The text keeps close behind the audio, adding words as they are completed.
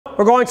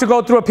we're going to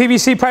go through a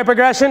PVC pipe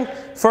progression.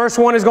 First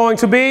one is going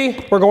to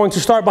be, we're going to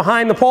start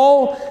behind the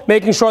pole,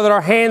 making sure that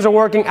our hands are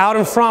working out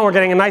in front. We're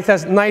getting a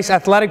nice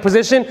athletic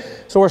position.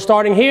 So we're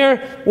starting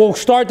here. We'll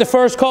start the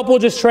first couple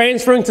just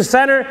transferring to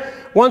center.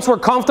 Once we're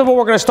comfortable,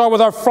 we're going to start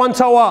with our front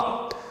toe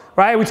up.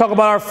 Right? We talk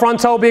about our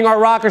front toe being our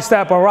rocker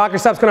step. Our rocker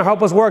step's going to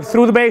help us work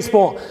through the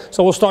baseball.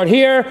 So we'll start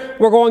here.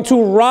 We're going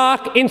to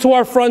rock into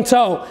our front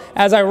toe.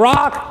 As I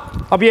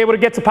rock, I'll be able to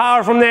get to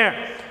power from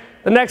there.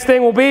 The next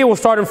thing will be, we'll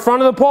start in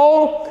front of the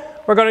pole.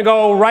 We're going to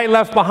go right,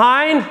 left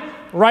behind,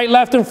 right,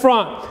 left in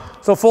front.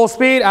 So full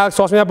speed. Alex,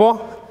 toss me that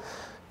ball.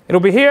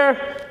 It'll be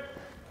here.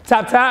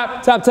 Tap,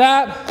 tap, tap,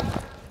 tap.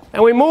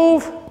 And we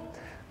move.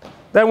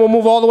 Then we'll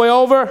move all the way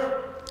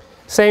over.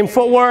 Same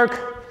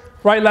footwork.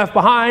 Right, left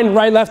behind,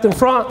 right, left in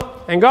front,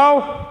 and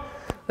go.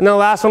 And then the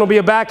last one will be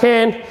a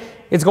backhand.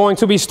 It's going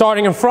to be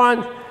starting in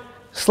front,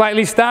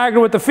 slightly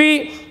staggered with the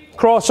feet,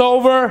 cross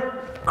over,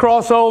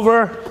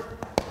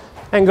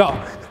 and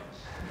go.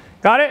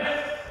 Got it?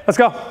 Let's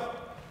go.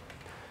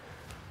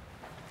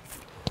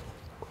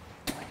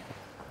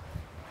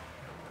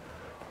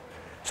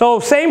 So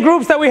same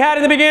groups that we had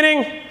in the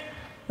beginning,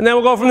 and then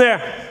we'll go from there.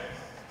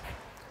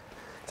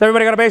 Has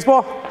everybody got a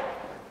baseball?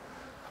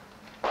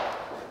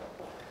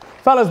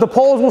 Fellas, the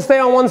poles will stay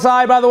on one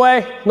side, by the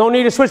way. No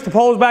need to switch the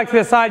poles back to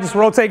the side. Just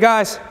rotate,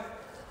 guys.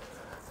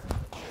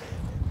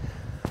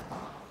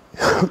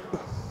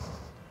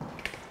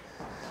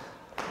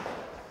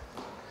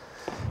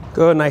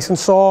 Good, nice and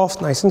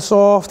soft, nice and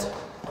soft.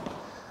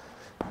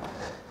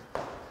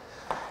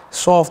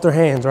 Softer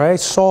hands, right?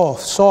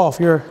 Soft,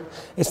 soft.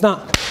 It's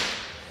not,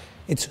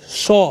 it's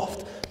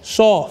soft,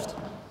 soft.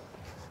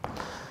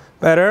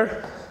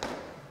 Better.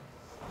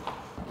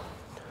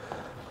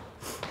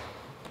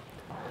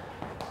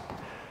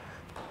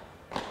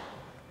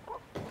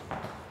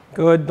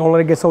 Good, don't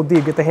let it get so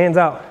deep. Get the hands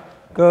out.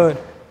 Good.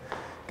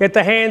 Get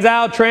the hands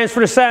out, transfer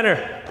to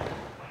center.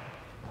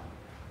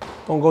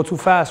 Don't go too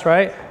fast,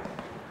 right?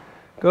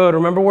 Good,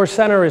 remember where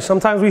center is.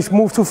 Sometimes we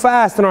move too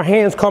fast and our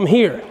hands come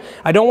here.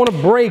 I don't want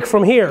to break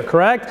from here,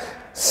 correct?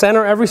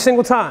 Center every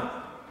single time.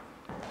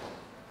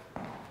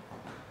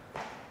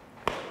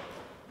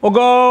 We'll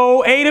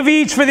go 8 of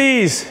each for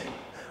these.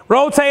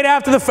 Rotate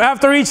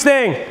after each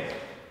thing.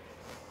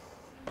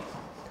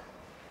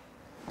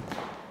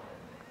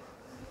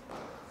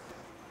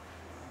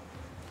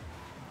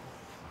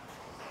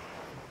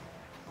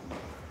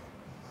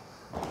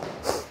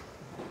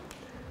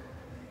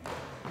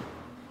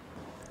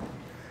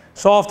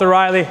 Softer,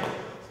 Riley.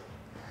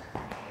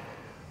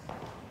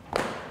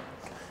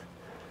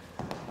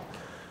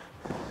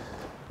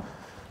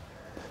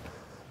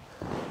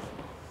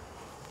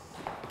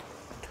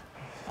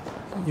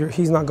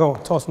 He's not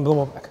going. Toss him the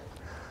ball back.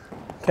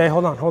 Okay,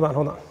 hold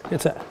on.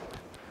 Get set.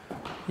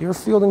 You're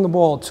fielding the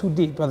ball too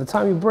deep. By the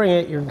time you bring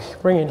it, you're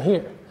bringing it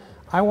here.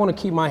 I want to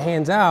keep my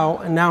hands out,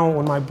 and now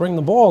when I bring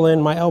the ball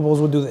in, my elbows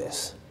will do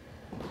this.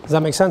 Does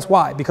that make sense?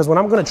 Why? Because when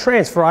I'm going to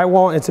transfer, I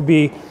want it to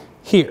be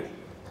here.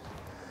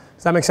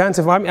 Does that make sense?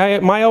 If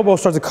my elbow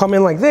starts to come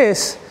in like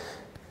this,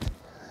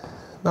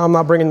 now I'm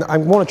not bringing, I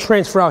want to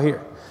transfer out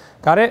here.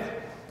 Got it?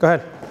 Go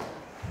ahead.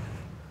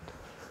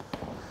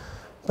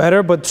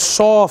 Better, but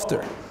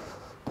softer.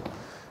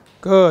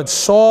 Good,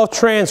 soft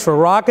transfer.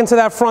 Rock into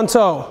that front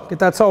toe. Get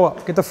that toe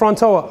up, get the front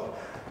toe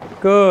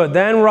up. Good,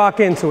 then rock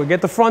into it.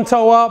 Get the front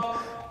toe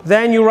up,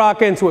 then you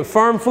rock into it.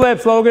 Firm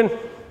flips, Logan.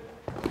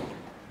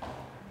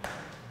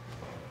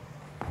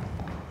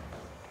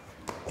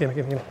 Give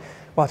me.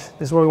 Watch,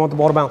 this is where we want the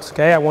ball to bounce,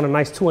 okay? I want a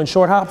nice 2-inch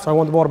short hop, so I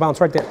want the ball to bounce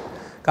right there.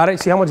 Got it?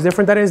 See how much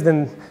different that is?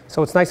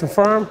 So it's nice and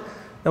firm,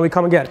 then we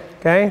come and get it,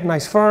 okay?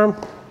 Nice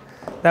firm.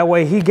 That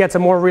way he gets a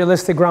more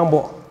realistic ground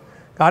ball.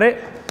 Got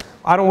it?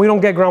 We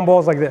don't get ground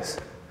balls like this,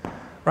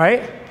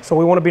 right? So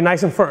we want to be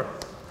nice and firm.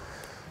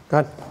 Go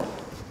ahead.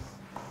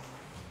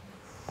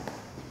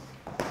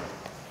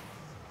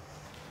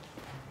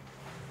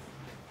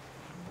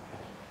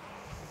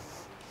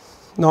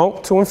 No,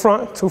 2 in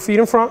front, 2 feet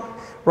in front.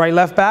 Right,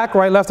 left back,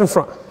 right, left in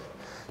front.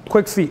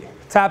 Quick feet.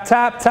 Tap,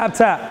 tap, tap,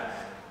 tap.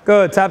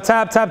 Good. Tap,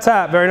 tap, tap,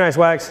 tap. Very nice,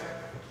 Wags.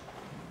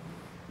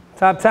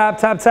 Tap, tap,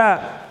 tap,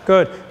 tap.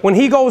 Good. When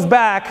he goes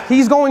back,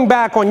 he's going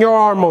back on your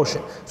arm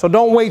motion. So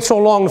don't wait so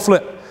long to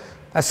flip.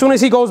 As soon as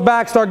he goes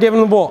back, start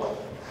giving the ball.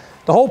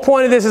 The whole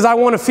point of this is I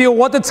want to feel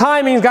what the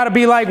timing's got to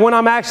be like when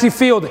I'm actually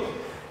fielding.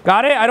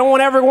 Got it? I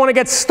don't ever want to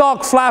get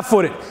stuck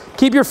flat-footed.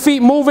 Keep your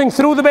feet moving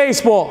through the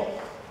baseball.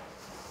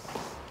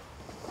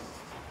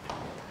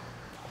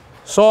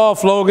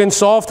 Soft, Logan,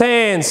 soft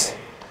hands.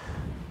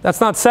 That's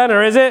not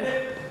center, is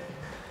it?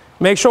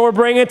 Make sure we're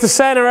bringing it to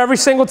center every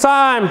single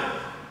time.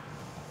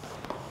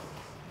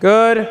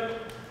 Good.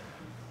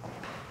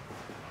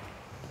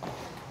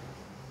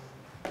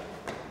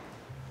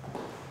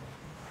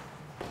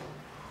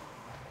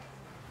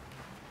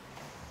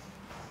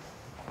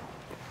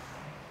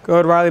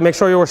 Good, Riley. Make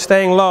sure you're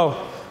staying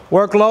low.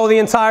 Work low the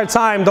entire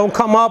time. Don't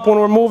come up when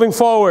we're moving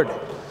forward.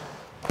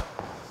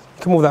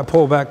 You can move that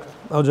pole back,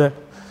 LJ,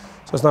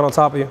 so it's not on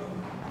top of you.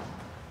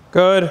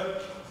 Good.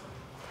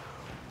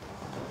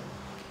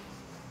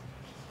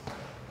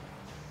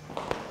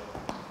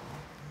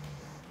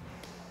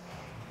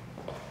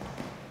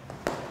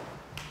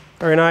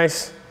 Very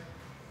nice.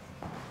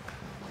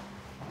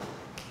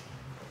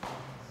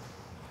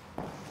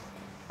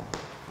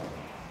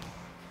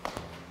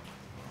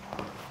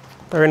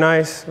 Very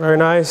nice, very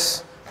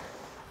nice.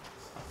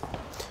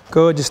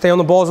 Good, just stay on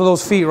the balls of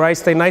those feet, right?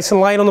 Stay nice and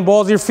light on the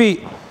balls of your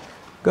feet.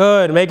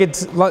 Good, make it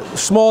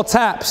small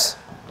taps.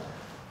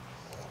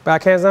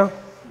 Back hands down.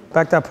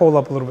 Back that pole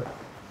up a little bit.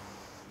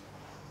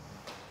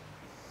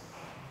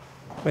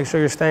 Make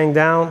sure you're staying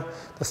down,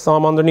 the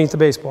thumb underneath the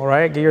baseball,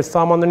 right? Get your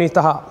thumb underneath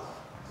the hop.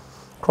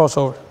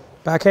 Crossover.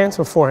 Back hands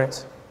or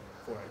forehands?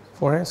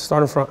 Forehands.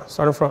 Start in front,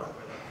 start in front.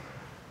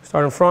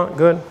 Start in front,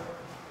 good.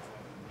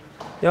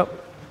 Yep.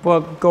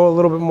 Well, go a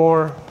little bit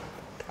more.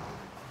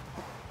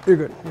 You're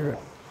good, you're good.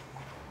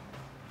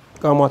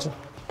 Go, I'm watching.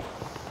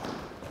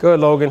 Good,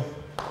 Logan.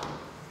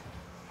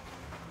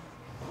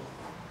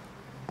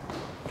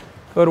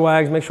 Good,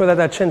 Wags. Make sure that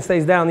that chin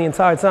stays down the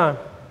entire time.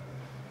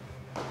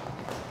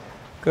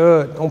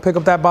 Good. Don't pick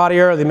up that body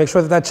early. Make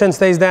sure that that chin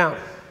stays down.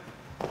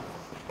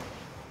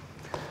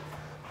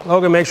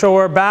 Logan, make sure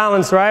we're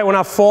balanced, right? We're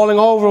not falling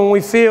over when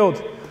we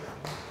field.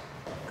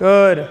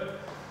 Good.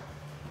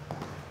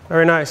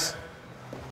 Very nice.